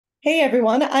Hey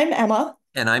everyone, I'm Emma,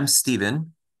 And I'm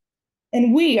Steven.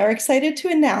 and we are excited to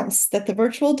announce that the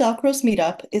virtual Dalcroze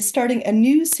meetup is starting a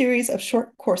new series of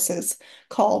short courses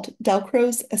called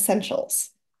Dalcroze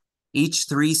Essentials. Each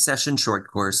three-session short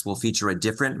course will feature a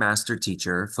different master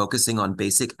teacher focusing on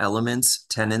basic elements,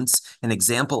 tenets, and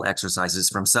example exercises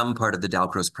from some part of the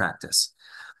Dalcroze practice.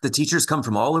 The teachers come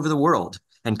from all over the world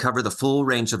and cover the full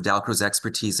range of Dalcroze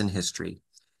expertise and history.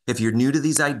 If you're new to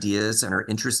these ideas and are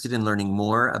interested in learning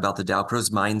more about the Dalcroze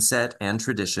mindset and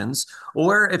traditions,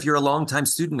 or if you're a longtime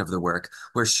student of the work,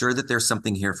 we're sure that there's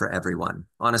something here for everyone.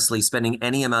 Honestly, spending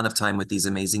any amount of time with these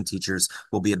amazing teachers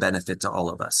will be a benefit to all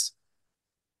of us.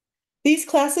 These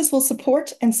classes will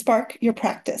support and spark your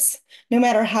practice, no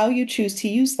matter how you choose to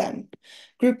use them.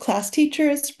 Group class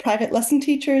teachers, private lesson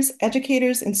teachers,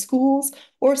 educators in schools,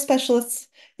 or specialists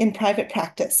in private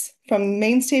practice, from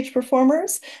main stage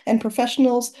performers and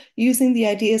professionals using the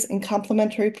ideas in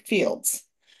complementary fields.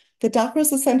 The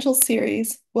Dalcroze Essentials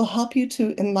series will help you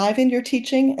to enliven your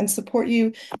teaching and support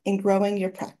you in growing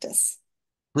your practice.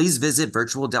 Please visit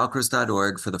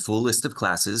virtualdalcroze.org for the full list of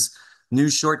classes. New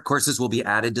short courses will be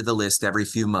added to the list every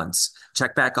few months.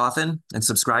 Check back often and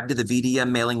subscribe to the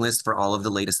VDM mailing list for all of the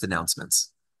latest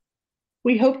announcements.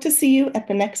 We hope to see you at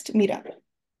the next meetup.